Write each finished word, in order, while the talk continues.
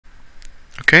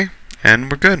Okay,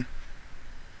 and we're good.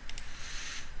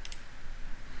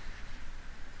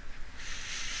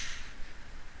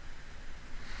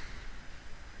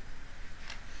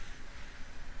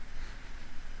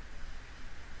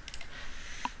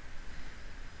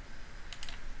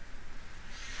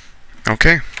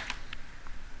 Okay.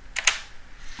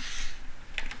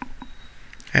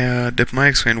 Dip might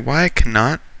explain why I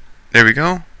cannot. There we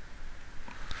go.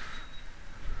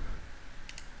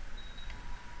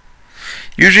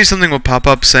 Usually something will pop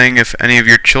up saying if any of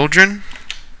your children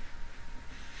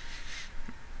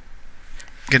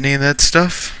get any of that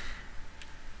stuff.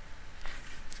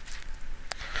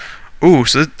 Ooh,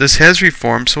 so this has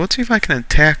reformed, so let's see if I can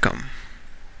attack him.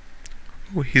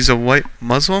 Ooh, he's a white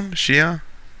Muslim? Shia?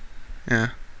 Yeah.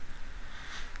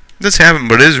 This happened,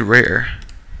 but it is rare.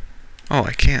 Oh,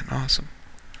 I can't. Awesome.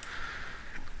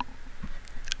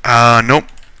 Nope.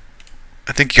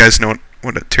 I think you guys know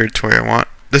what territory I want.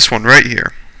 This one right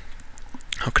here.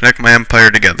 I'll connect my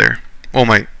empire together. Well,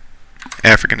 my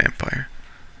African empire.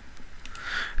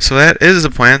 So that is the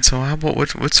plan. So how about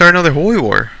let's start another holy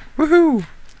war? Woohoo!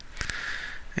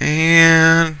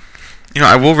 And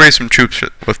I will raise some troops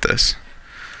with this.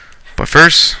 But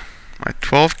first, my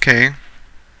 12k,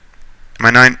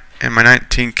 my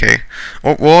 19k.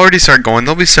 We'll already start going.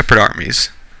 They'll be separate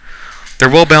armies. They're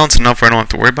well balanced enough where I don't have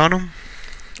to worry about them,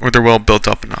 or they're well built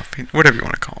up enough, whatever you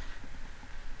want to call them.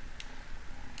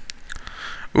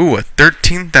 Ooh, a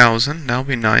 13,000. That'll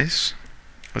be nice.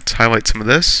 Let's highlight some of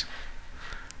this.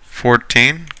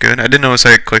 14. Good. I didn't notice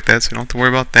I could click that, so I don't have to worry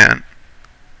about that.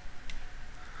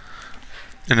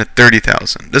 And a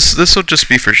 30,000. This will just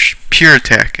be for pure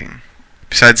attacking.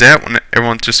 Besides that, when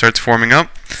everyone just starts forming up,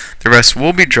 the rest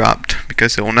will be dropped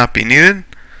because it will not be needed.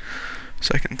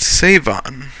 So I can save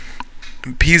on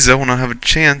Pisa when I have a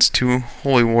chance to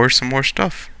holy war some more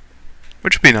stuff,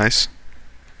 which would be nice.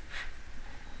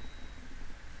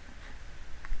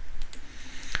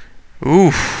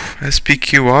 Ooh,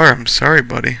 SPQR. I'm sorry,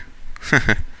 buddy.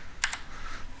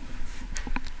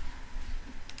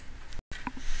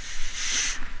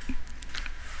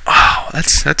 Wow,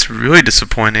 that's really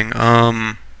disappointing.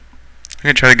 I'm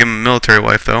gonna try to give him a military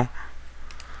wife though.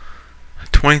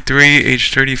 23,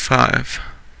 age 35.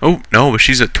 Oh no, but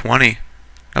she's at 20.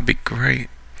 That'd be great.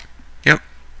 Yep.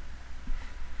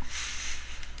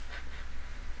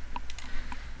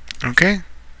 Okay.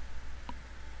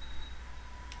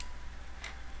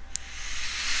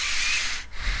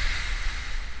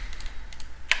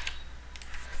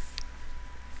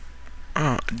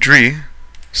 Dree.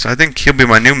 So I think he'll be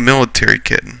my new military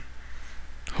kid.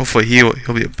 Hopefully he'll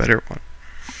be a better one.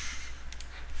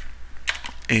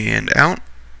 And out.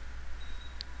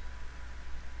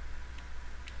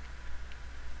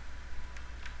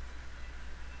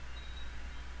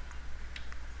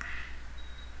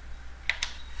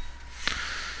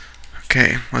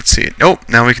 Okay, let's see. Nope,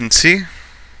 now we can see.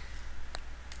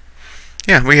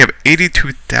 Yeah, we have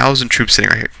 82,000 troops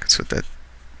sitting right here. So that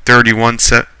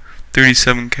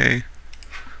 37k,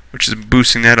 which is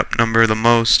boosting that up number the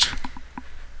most.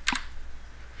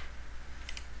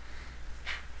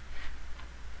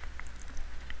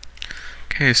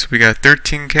 Okay, so we got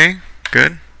 13k.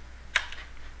 Good.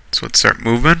 So let's start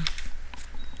moving.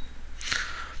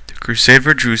 The Crusader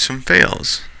for Jerusalem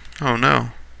fails. Oh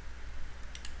no.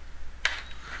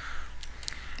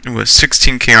 It was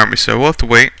 16k army, so we'll have to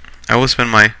wait. I will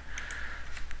spend my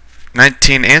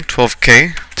 19 and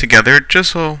 12k together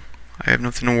just so I have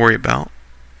nothing to worry about.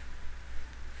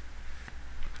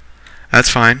 That's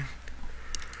fine.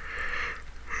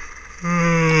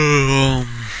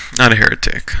 Not a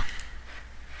heretic.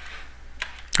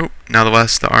 Oh, now the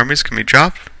last of the armies can be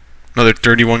dropped. Another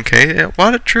 31k. Yeah, a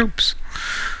lot of troops.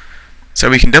 So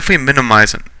we can definitely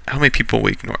minimize how many people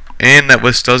we ignore. And that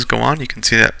list does go on. You can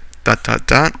see that dot dot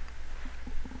dot.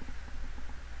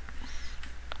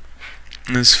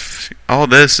 And all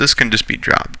this can just be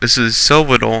dropped. This is so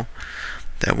little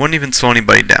that wouldn't even slow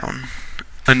anybody down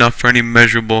enough for any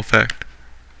measurable effect.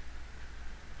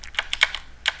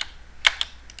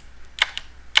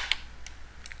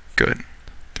 Good.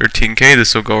 13k,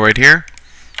 this will go right here.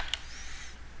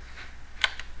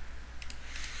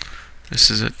 This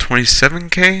is a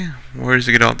 27k. Where does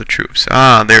it get all the troops?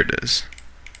 Ah, there it is.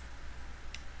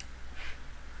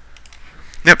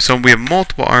 Yep, so we have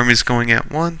multiple armies going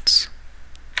at once.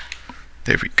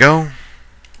 There we go.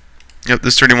 Yep,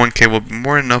 this 31k will be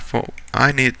more than enough for what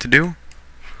I need it to do.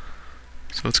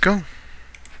 So let's go.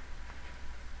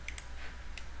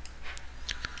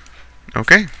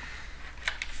 Okay.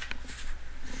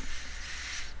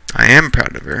 I am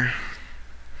proud of her.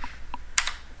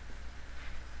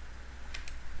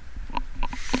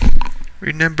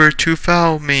 Remember to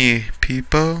follow me,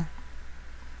 people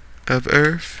of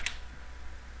Earth.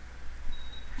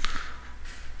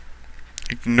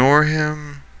 Ignore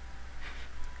him.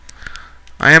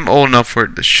 I am old enough where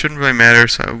this shouldn't really matter,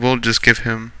 so I will just give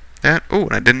him that. Oh,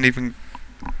 and I didn't even...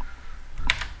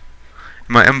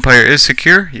 My empire is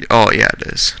secure? Oh, yeah, it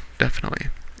is. Definitely.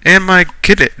 And my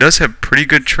kid does have pretty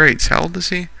good traits. How old is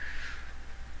he?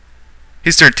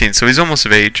 He's 13, so he's almost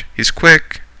of age. He's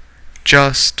quick,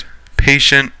 just,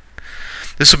 patient.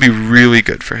 This will be really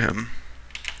good for him.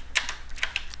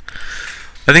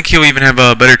 I think he'll even have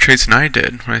better traits than I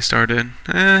did when I started.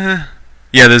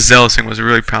 Yeah, the zealous thing was a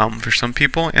really problem for some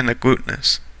people, and the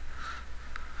glutinous.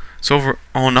 So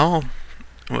all in all,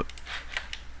 what?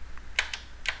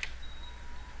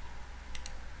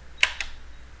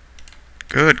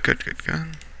 Good. What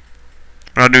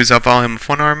I'll do is I'll follow him with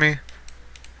one army.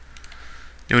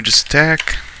 You'll just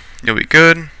attack. You'll be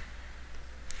good.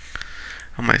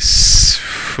 On my...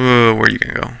 where are you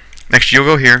gonna go? Next, you'll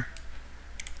go here.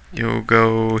 You'll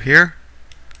go here.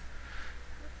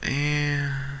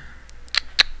 And...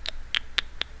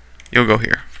 you'll go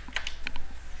here.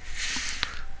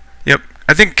 Yep.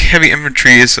 I think heavy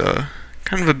infantry is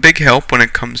kind of a big help when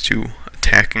it comes to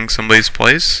attacking somebody's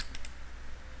place.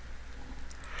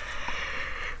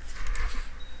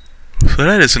 So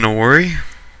that isn't a worry.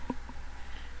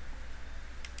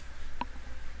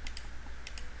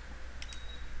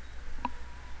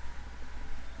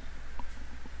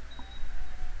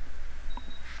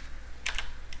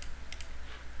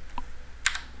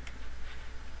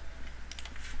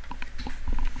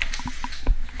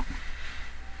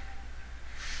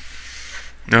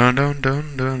 Dun dun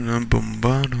dun dun dun boom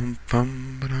ba dum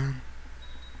bum ba dum.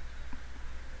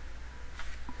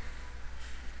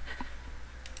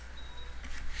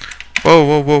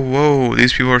 Whoa.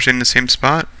 These people are sitting in the same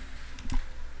spot?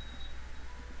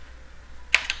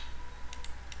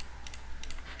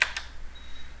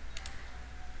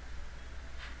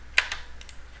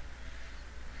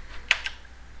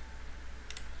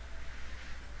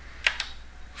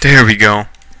 There we go.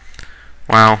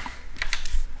 Wow.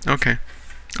 Okay.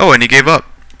 Oh, and he gave up.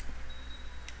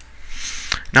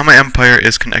 Now my empire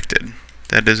is connected.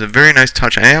 That is a very nice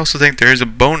touch. I also think there is a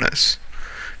bonus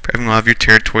for having a lot of your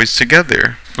territories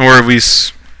together, or at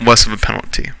least less of a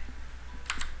penalty.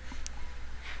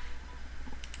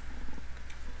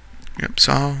 Yep,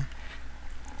 so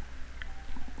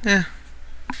yeah.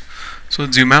 So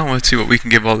let's zoom out. Let's see what we can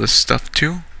give all this stuff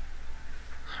to.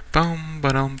 Bum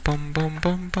ba dum bum bum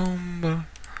bum bum ba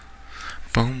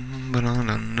bum ba dum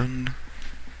dum dum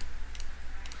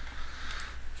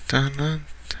dun dun.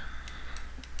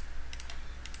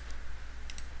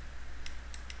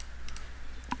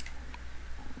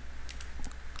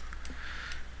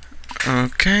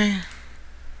 Okay.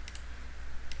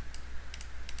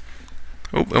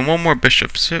 Oh, and one more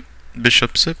bishop sip.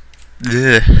 Blech.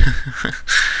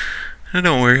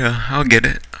 Don't worry, I'll get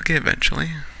it. I'll get it eventually.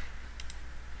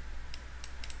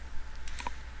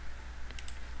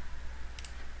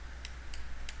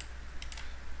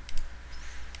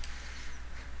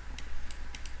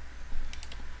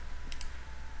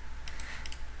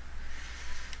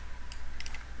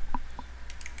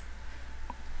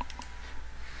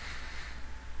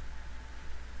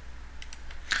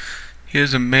 He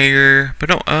is a mayor, but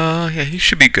no, yeah, he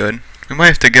should be good. We might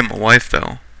have to give him a wife,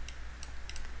 though.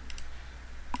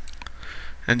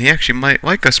 And he actually might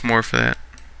like us more for that.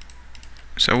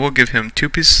 So we'll give him 2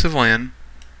 pieces of land.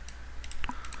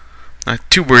 Not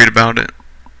too worried about it.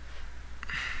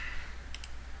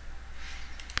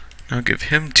 I'll give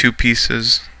him 2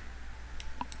 pieces.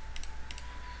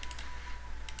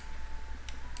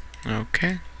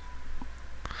 Okay.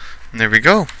 And there we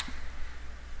go.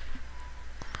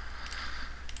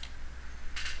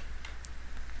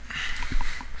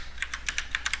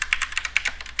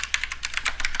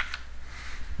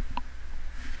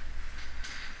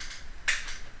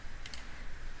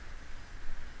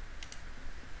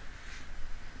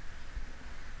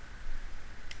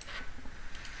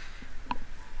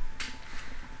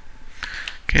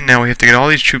 Okay, now we have to get all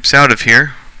these troops out of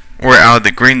here, or out of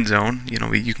the green zone. You know,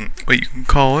 what you can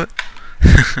call it.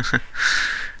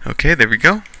 Okay, there we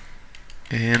go,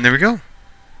 and there we go.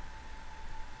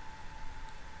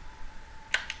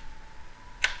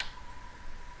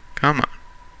 Come on.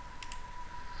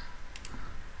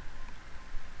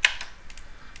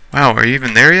 Wow, are you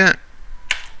even there yet?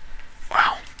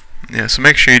 Wow. Yeah, so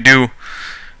make sure you do.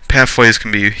 Pathways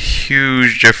can be a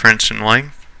huge difference in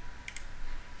length.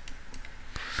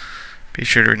 Be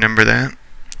sure to remember that.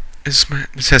 This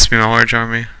has to be my large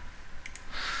army.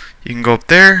 You can go up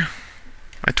there.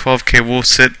 My 12k will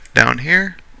sit down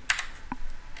here.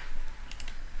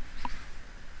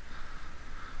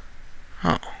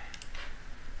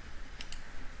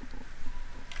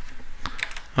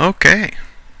 Okay.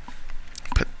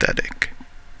 Pathetic.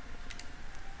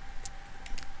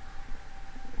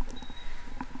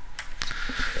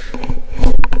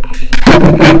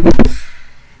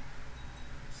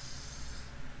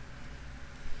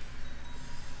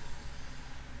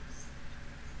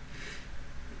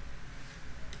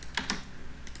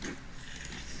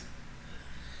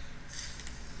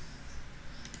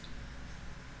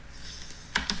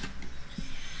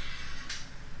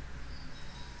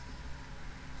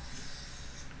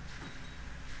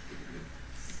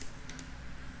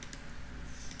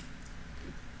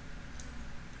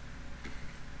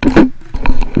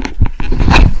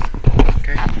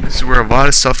 This is where a lot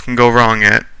of stuff can go wrong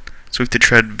at, so we have to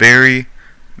tread very,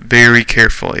 very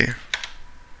carefully.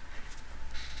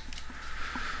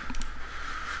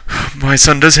 My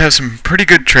son does have some pretty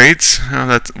good traits.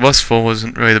 That lustful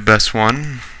wasn't really the best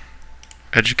one.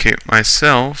 Educate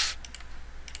myself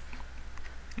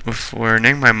with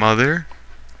learning my mother.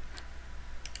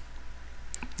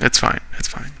 That's fine. That's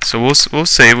fine. So we'll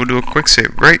save. We'll do a quick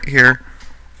save right here.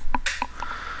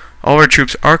 All our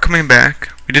troops are coming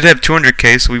back. We did have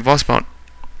 200k, so we've lost about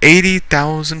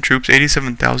 80,000 troops,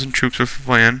 87,000 troops worth of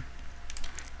land.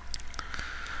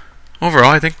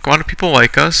 Overall, I think a lot of people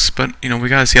like us, but you know, we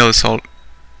gotta see how this all.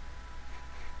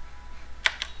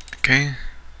 Okay.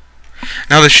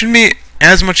 Now there shouldn't be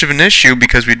as much of an issue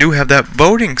because we do have that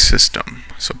voting system,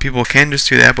 so people can just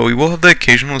do that. But we will have the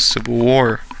occasional civil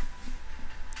war.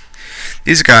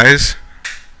 These guys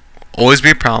will always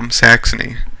be a problem.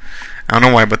 Saxony. I don't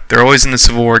know why, but they're always in the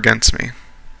civil war against me.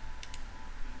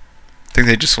 I think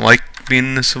they just like being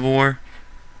in the civil war.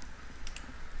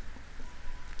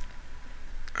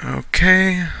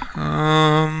 Okay.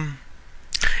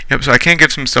 Yep, so I can't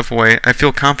give some stuff away. I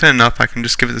feel confident enough I can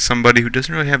just give it to somebody who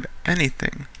doesn't really have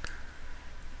anything.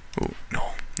 Oh,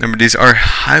 no. Remember, these are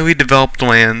highly developed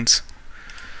lands.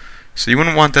 So you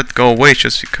wouldn't want that to go away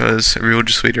just because a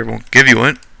religious leader won't give you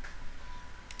it.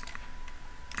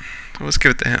 So let's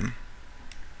give it to him.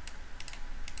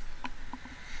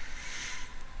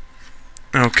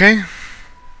 Okay.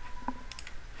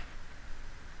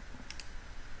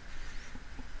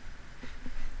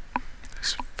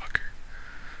 This fucker.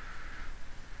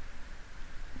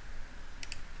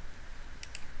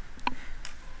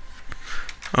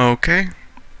 Okay.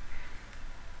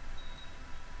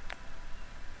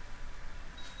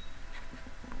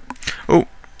 Oh.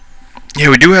 Yeah,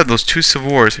 we do have those 2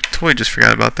 civil wars. I totally just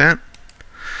forgot about that.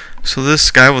 So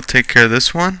this guy will take care of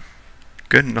this one.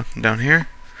 Good, nothing down here.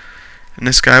 And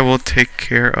this guy will take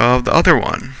care of the other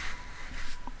one.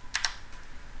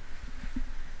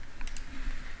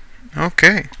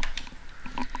 Okay.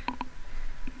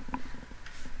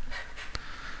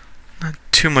 Not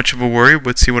too much of a worry.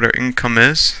 Let's see what our income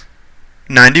is.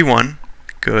 91.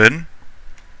 Good.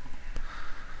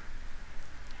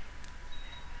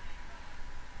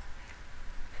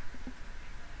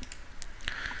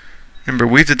 Remember,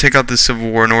 we have to take out the civil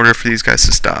war in order for these guys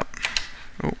to stop.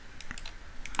 Oh.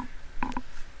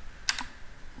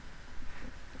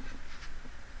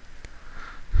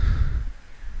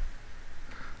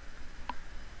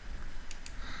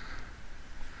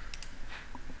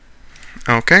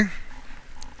 Okay.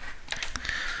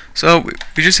 So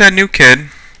we just had a new kid.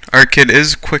 Our kid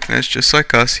is quickness, just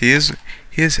like us. He is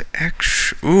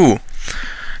actually. Ooh.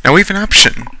 Now we have an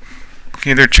option. We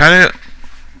can either try to.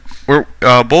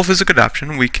 Both is a good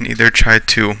option. We can either try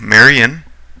to marry in,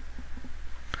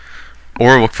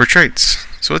 or look for traits.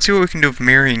 So let's see what we can do with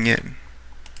marrying in.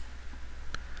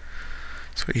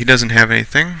 So he doesn't have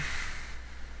anything.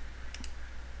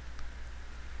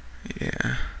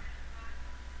 Yeah.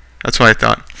 That's what I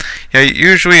thought. Yeah,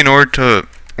 usually in order to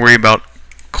worry about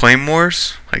claim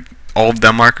wars, like all of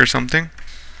Denmark or something,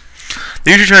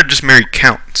 they usually try to just marry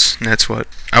counts, and that's what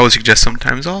I would suggest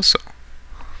sometimes also.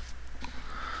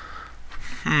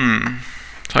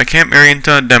 So I can't marry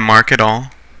into Denmark at all.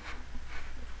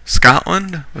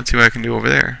 Scotland? Let's see what I can do over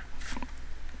there.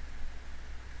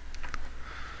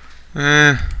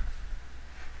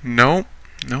 Nope.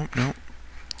 Nope, nope.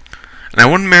 And I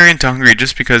wouldn't marry into Hungary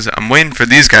just because I'm waiting for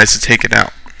these guys to take it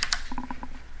out.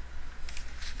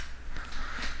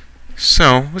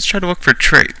 So, let's try to look for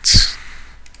traits.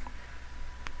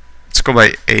 Let's go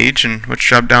by age, and let's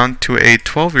drop down to a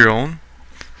 12-year-old.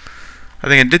 I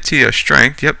think I did see a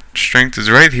strength. Yep, strength is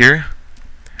right here.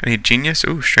 Any genius?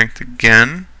 Ooh, strength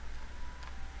again.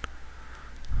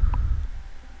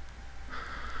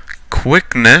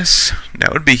 Quickness.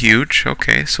 That would be huge.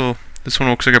 Okay, so this one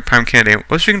looks like a prime candidate.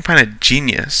 What if we can find a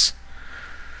genius?